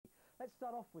let's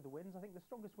start off with the winds. I think the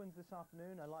strongest winds this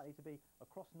afternoon are likely to be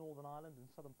across Northern Ireland and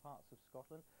southern parts of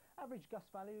Scotland. Average gust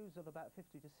values of about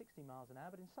 50 to 60 miles an hour,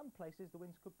 but in some places the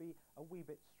winds could be a wee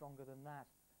bit stronger than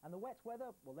that. And the wet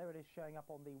weather, well, there it is showing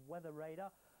up on the weather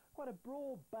radar. Quite a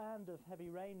broad band of heavy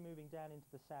rain moving down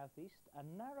into the southeast, a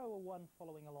narrower one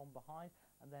following along behind,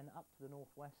 and then up to the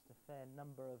northwest a fair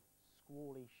number of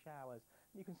squally showers.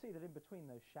 And you can see that in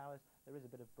between those showers there is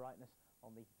a bit of brightness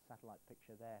on the satellite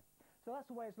picture there. So that's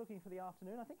the way it's looking for the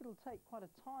afternoon. I think it'll take quite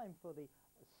a time for the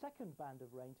second band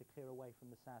of rain to clear away from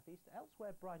the southeast.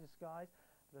 Elsewhere, brighter skies,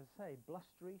 but as I say,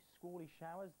 blustery, squally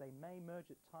showers. They may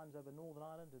merge at times over Northern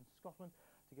Ireland and Scotland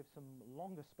to give some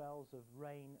longer spells of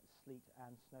rain, sleet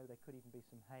and snow. There could even be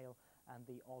some hail and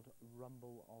the odd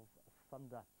rumble of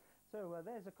thunder. So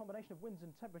there's a combination of winds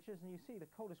and temperatures, and you see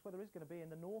the coldest weather is going to be in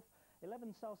the north.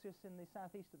 11 Celsius in the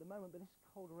southeast at the moment, but this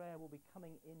colder air will be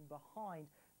coming in behind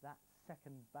that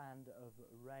second band of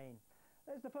rain.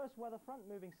 There's the first weather front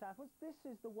moving southwards. This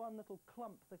is the one that will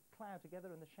clump the cloud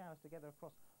together and the showers together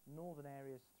across northern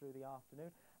areas through the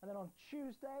afternoon. And then on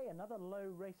Tuesday, another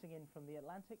low racing in from the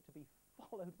Atlantic to be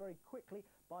followed very quickly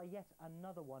by yet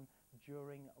another one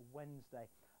during Wednesday.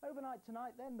 Overnight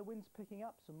tonight then, the wind's picking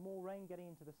up, some more rain getting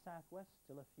into the southwest,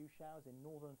 still a few showers in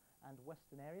northern and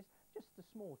western areas, just a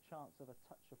small chance of a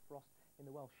touch of frost in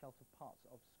the well-sheltered parts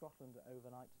of Scotland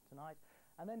overnight tonight.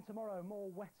 And then tomorrow, more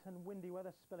wet and windy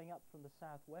weather spilling up from the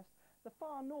southwest. The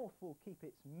far north will keep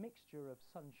its mixture of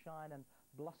sunshine and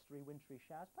blustery wintry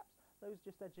showers, perhaps those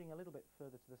just edging a little bit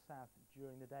further to the south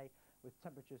during the day, with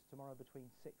temperatures tomorrow between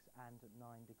 6 and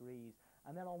 9 degrees.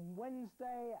 And then on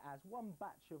Wednesday, as one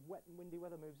batch of wet and windy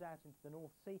weather moves out into the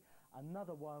North Sea,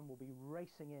 another one will be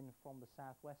racing in from the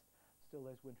southwest. Still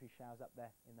those wintry showers up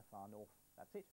there in the far north. That's it.